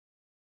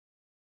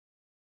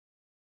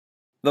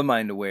The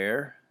Mind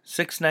Aware,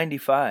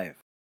 $6.95.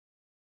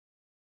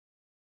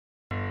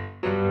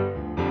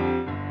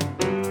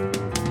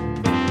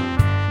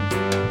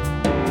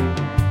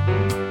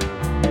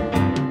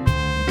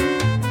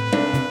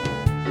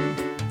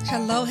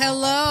 Hello,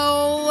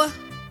 hello.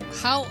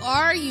 How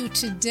are you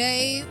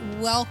today?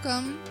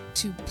 Welcome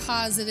to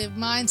Positive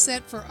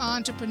Mindset for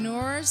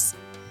Entrepreneurs.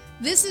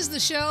 This is the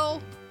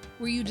show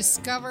where you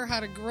discover how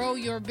to grow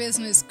your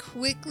business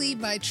quickly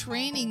by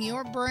training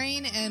your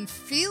brain and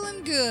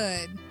feeling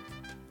good.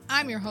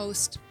 I'm your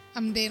host.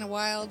 I'm Dana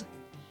Wilde.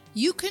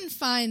 You can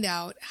find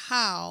out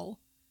how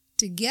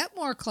to get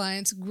more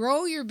clients,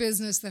 grow your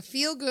business the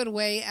feel-good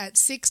way at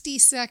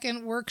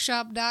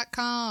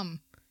 60secondworkshop.com.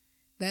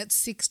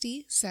 That's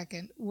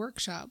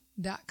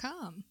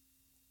 60secondworkshop.com.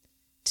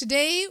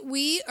 Today,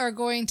 we are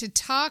going to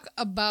talk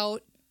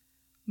about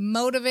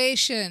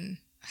motivation,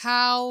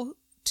 how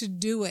to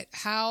do it,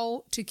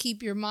 how to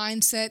keep your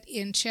mindset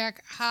in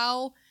check,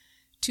 how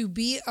to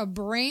be a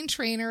brain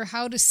trainer,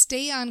 how to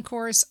stay on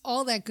course,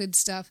 all that good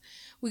stuff.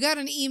 We got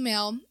an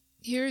email.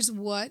 Here's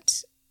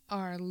what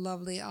our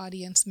lovely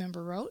audience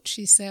member wrote.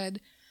 She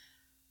said,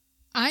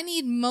 I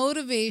need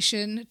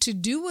motivation to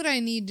do what I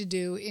need to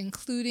do,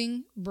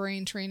 including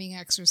brain training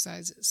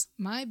exercises.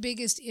 My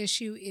biggest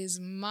issue is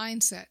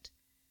mindset.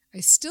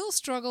 I still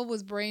struggle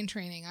with brain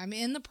training. I'm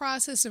in the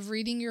process of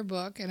reading your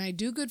book, and I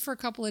do good for a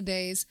couple of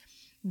days.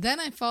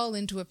 Then I fall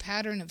into a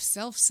pattern of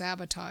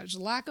self-sabotage,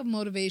 lack of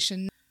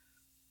motivation,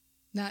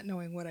 not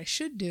knowing what I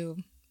should do,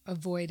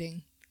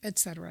 avoiding,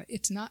 etc.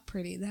 It's not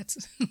pretty.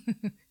 That's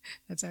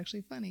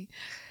actually funny.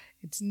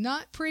 It's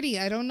not pretty.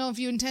 I don't know if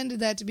you intended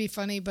that to be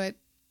funny, but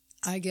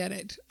I get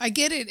it. I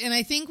get it. And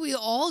I think we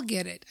all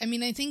get it. I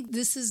mean, I think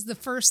this is the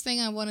first thing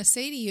I want to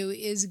say to you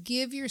is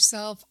give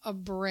yourself a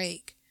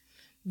break,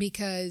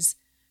 because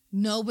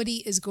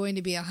nobody is going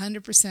to be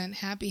 100%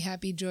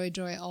 happy,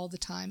 joy all the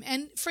time.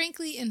 And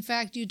frankly, in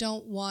fact, you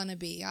don't want to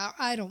be.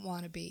 I don't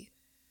want to be.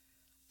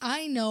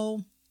 I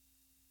know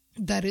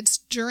that it's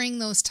during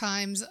those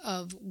times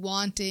of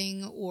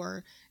wanting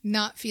or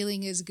not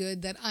feeling as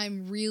good that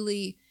I'm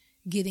really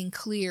getting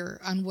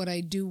clear on what I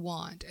do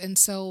want. And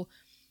so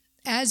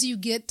as you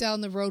get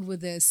down the road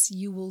with this,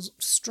 you will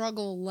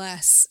struggle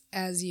less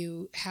as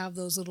you have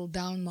those little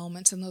down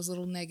moments and those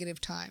little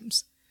negative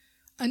times.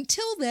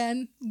 Until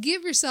then,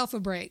 give yourself a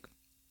break.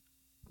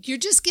 You're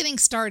just getting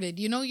started.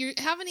 You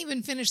haven't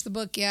even finished the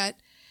book yet,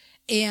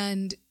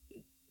 and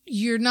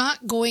you're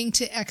not going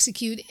to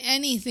execute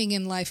anything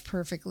in life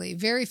perfectly.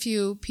 Very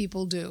few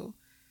people do.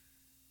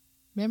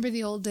 Remember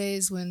the old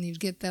days when you'd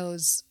get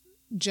those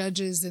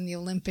judges in the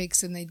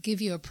Olympics and they'd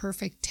give you a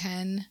perfect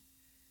 10?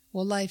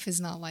 Well, life is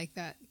not like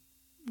that.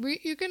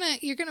 You're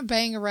gonna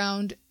bang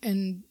around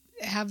and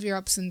have your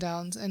ups and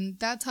downs, and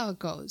that's how it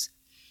goes.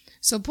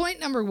 So point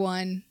number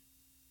 1,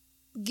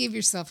 give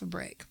yourself a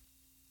break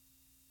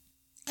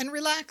and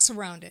relax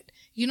around it.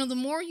 The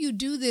more you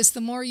do this,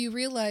 the more you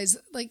realize,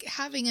 like,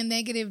 having a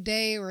negative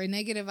day or a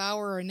negative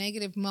hour or a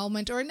negative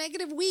moment or a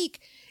negative week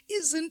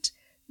isn't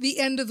the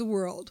end of the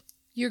world.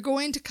 You're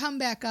going to come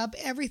back up.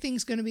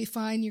 Everything's going to be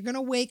fine. You're going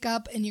to wake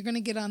up and you're going to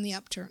get on the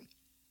upturn.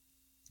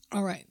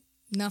 All right.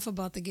 Enough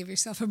about the give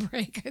yourself a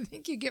break. I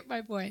think you get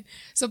my point.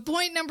 So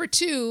point number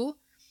 2,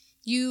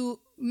 you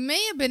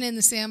may have been in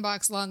the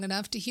sandbox long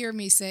enough to hear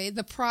me say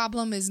the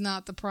problem is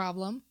not the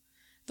problem.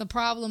 The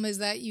problem is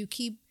that you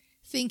keep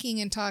thinking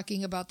and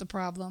talking about the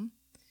problem.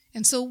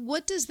 And so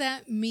what does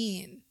that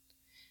mean?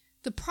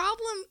 The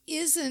problem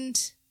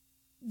isn't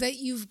that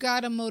you've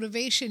got a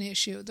motivation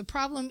issue. The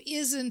problem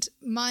isn't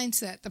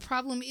mindset. The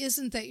problem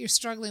isn't that you're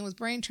struggling with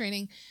brain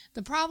training.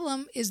 The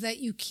problem is that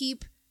you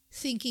keep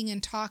thinking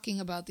and talking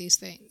about these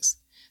things.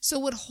 So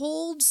what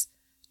holds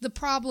the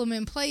problem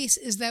in place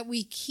is that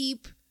we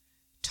keep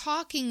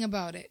talking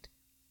about it.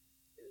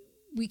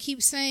 We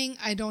keep saying,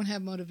 I don't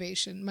have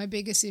motivation. My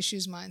biggest issue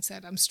is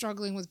mindset. I'm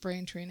struggling with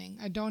brain training.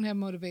 I don't have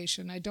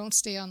motivation. I don't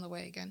stay on the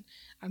wagon.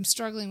 I'm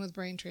struggling with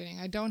brain training.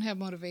 I don't have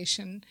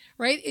motivation,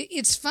 right?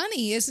 It's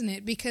funny, isn't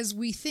it? Because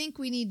we think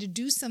we need to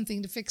do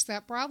something to fix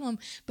that problem,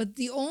 but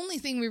the only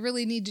thing we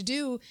really need to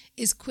do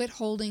is quit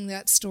holding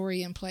that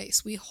story in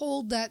place. We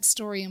hold that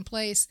story in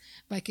place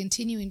by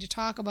continuing to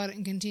talk about it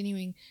and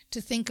continuing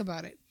to think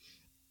about it.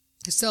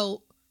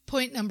 So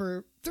point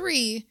number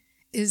 3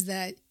 is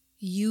that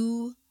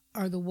you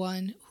are the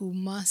one who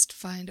must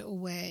find a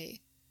way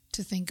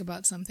to think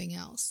about something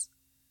else.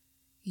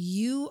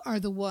 You are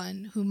the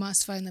one who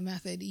must find the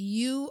method.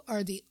 You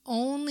are the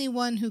only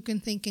one who can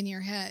think in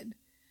your head.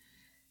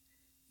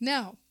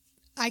 Now,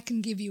 I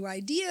can give you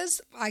ideas.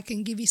 I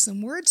can give you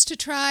some words to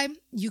try.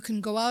 You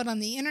can go out on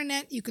the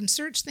internet. You can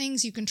search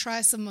things. You can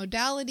try some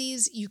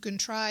modalities. You can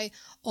try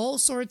all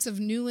sorts of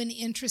new and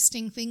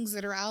interesting things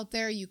that are out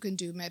there. You can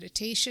do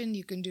meditation.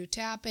 You can do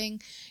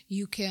tapping.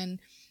 You can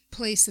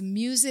play some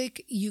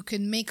music. You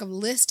can make a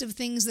list of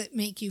things that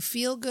make you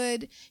feel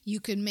good. You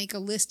can make a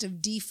list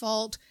of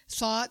default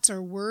thoughts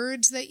or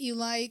words that you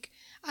like.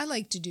 I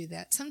like to do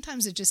that.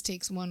 Sometimes it just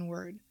takes one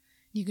word.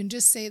 You can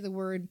just say the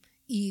word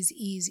Ease,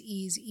 ease,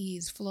 ease,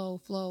 ease, flow,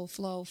 flow,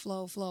 flow,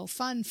 flow, flow,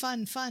 fun,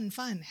 fun, fun,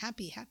 fun,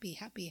 happy, happy,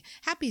 happy.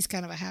 Happy is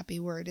kind of a happy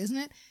word, isn't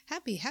it?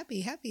 Happy,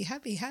 happy, happy,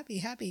 happy, happy,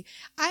 happy.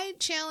 I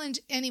challenge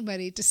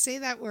anybody to say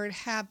that word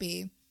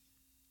happy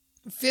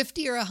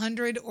 50 or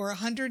 100 or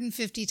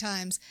 150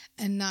 times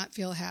and not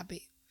feel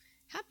happy.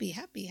 Happy,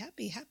 happy,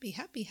 happy, happy,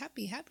 happy,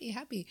 happy, happy,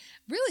 happy.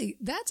 Really,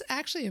 that's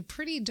actually a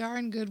pretty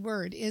darn good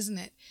word, isn't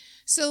it?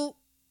 So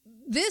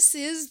this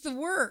is the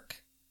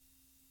work.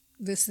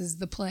 This is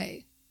the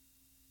play.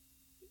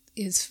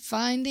 Is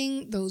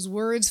finding those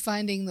words,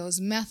 finding those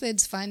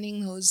methods,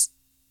 finding those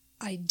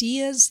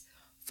ideas,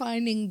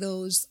 finding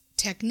those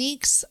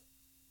techniques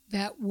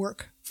that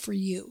work for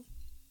you.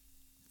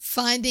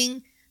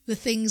 Finding the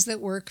things that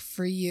work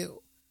for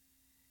you.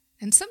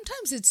 And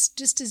sometimes it's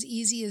just as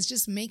easy as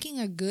just making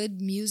a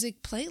good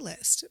music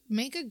playlist.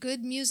 Make a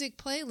good music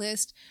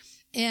playlist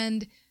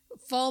and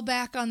fall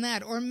back on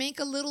that, or make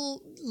a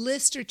little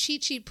list or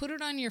cheat sheet, put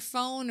it on your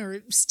phone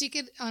or stick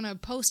it on a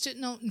Post-it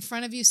note in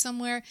front of you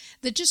somewhere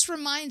that just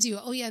reminds you,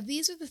 oh yeah,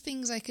 these are the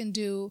things I can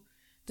do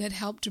that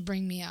help to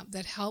bring me up,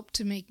 that help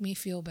to make me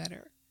feel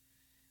better,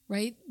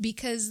 right?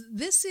 Because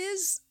this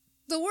is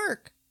the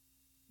work.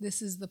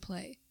 This is the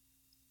play.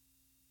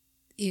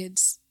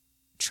 It's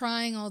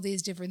trying all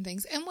these different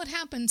things. And what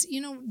happens,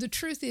 the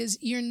truth is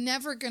you're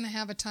never going to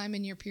have a time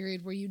in your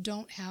period where you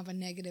don't have a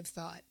negative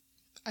thought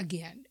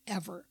again,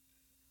 ever.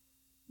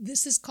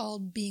 This is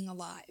called being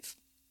alive.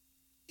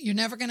 You're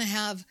never going to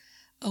have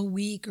a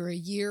week or a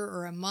year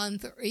or a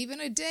month or even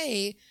a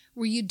day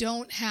where you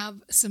don't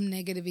have some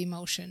negative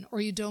emotion, or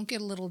you don't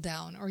get a little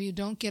down, or you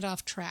don't get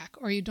off track,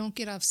 or you don't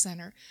get off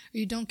center, or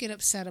you don't get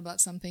upset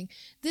about something.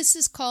 This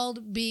is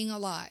called being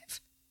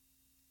alive.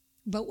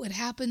 But what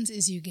happens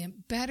is you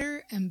get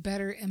better and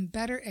better and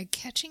better at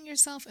catching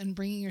yourself and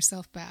bringing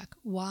yourself back.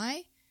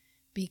 Why?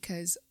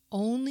 Because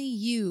only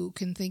you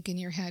can think in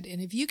your head.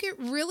 And if you get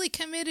really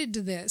committed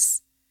to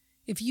this,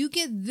 if you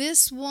get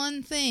this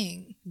one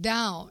thing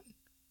down,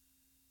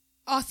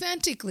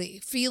 authentically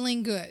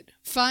feeling good,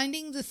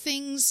 finding the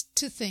things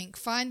to think,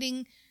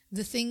 finding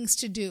the things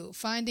to do,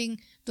 finding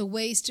the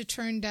ways to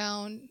turn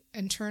down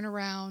and turn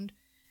around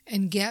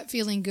and get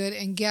feeling good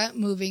and get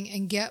moving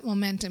and get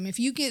momentum. If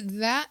you get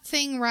that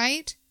thing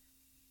right,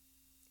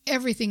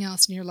 everything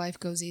else in your life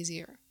goes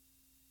easier.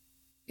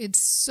 It's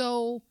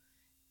so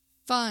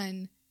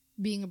fun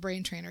being a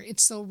brain trainer.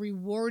 It's so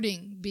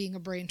rewarding being a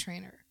brain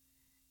trainer.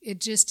 It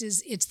just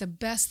is, it's the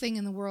best thing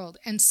in the world.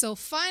 And so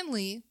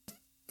finally,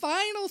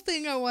 final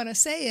thing I want to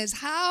say is,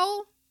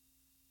 how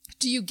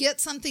do you get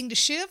something to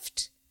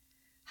shift?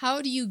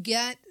 How do you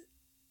get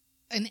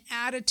an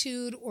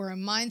attitude or a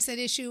mindset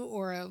issue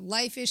or a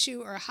life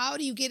issue, or how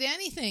do you get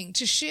anything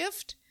to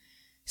shift?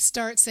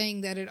 Start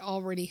saying that it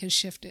already has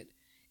shifted.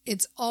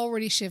 It's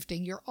already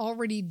shifting. You're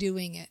already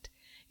doing it.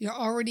 You're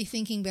already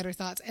thinking better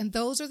thoughts. And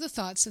those are the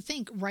thoughts to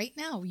think right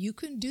now. You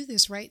can do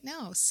this right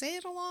now. Say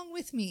it along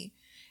with me.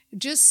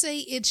 Just say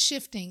it's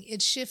shifting.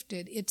 It's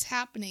shifted. It's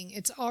happening.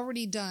 It's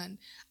already done.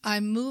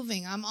 I'm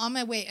moving. I'm on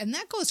my way. And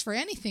that goes for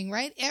anything,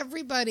 right?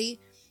 Everybody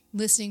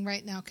listening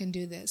right now can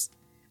do this.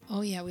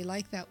 Oh yeah, we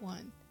like that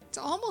one. It's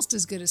almost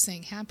as good as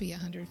saying happy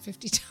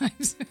 150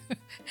 times.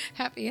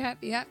 Happy,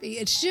 happy, happy.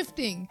 It's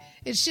shifting.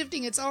 It's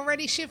shifting. It's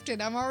already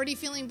shifted. I'm already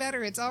feeling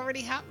better. It's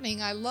already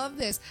happening. I love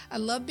this. I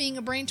love being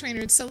a brain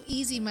trainer. It's so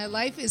easy. My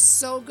life is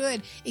so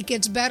good. It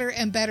gets better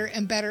and better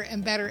and better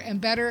and better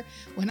and better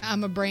when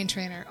I'm a brain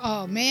trainer.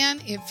 Oh man,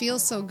 it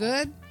feels so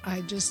good.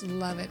 I just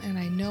love it. And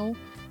I know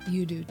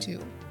you do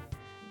too.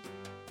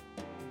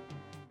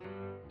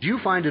 Do you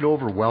find it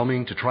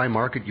overwhelming to try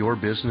market your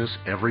business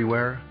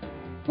everywhere?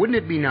 Wouldn't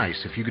it be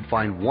nice if you could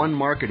find one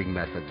marketing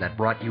method that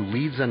brought you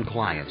leads and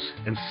clients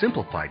and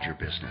simplified your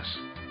business?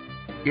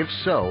 If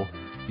so,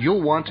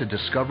 you'll want to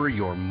discover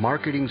your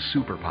marketing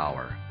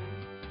superpower.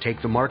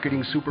 Take the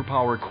Marketing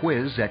Superpower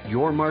quiz at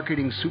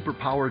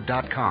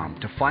yourmarketingsuperpower.com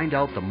to find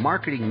out the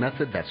marketing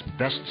method that's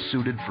best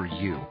suited for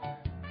you.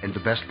 And the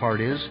best part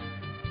is,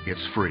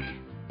 it's free.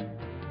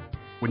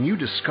 When you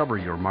discover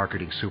your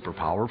marketing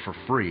superpower for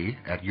free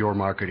at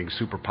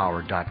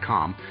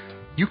yourmarketingsuperpower.com,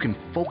 you can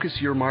focus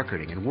your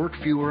marketing and work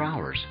fewer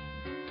hours.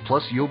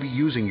 Plus, you'll be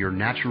using your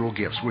natural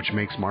gifts, which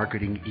makes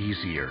marketing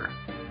easier.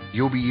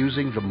 You'll be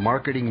using the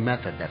marketing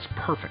method that's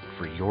perfect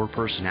for your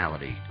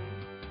personality.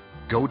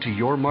 Go to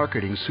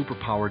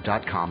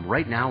yourmarketingsuperpower.com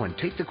right now and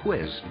take the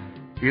quiz.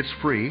 It's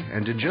free,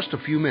 and in just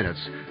a few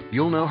minutes,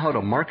 you'll know how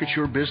to market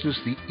your business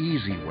the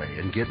easy way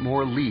and get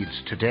more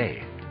leads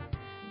today.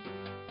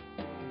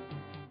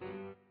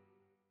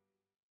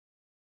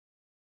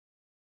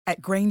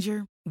 At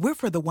Grainger, we're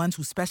for the ones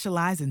who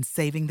specialize in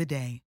saving the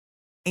day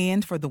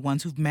and for the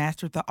ones who've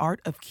mastered the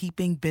art of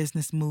keeping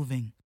business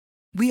moving.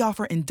 We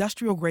offer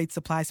industrial-grade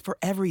supplies for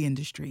every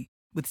industry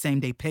with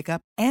same-day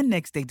pickup and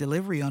next-day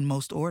delivery on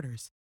most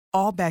orders,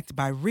 all backed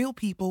by real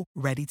people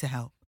ready to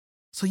help.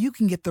 So you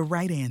can get the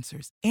right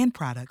answers and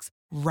products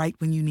right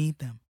when you need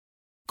them.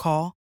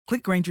 Call,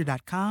 click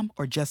Grainger.com,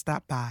 or just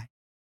stop by.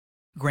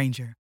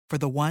 Grainger, for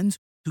the ones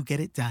who get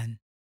it done.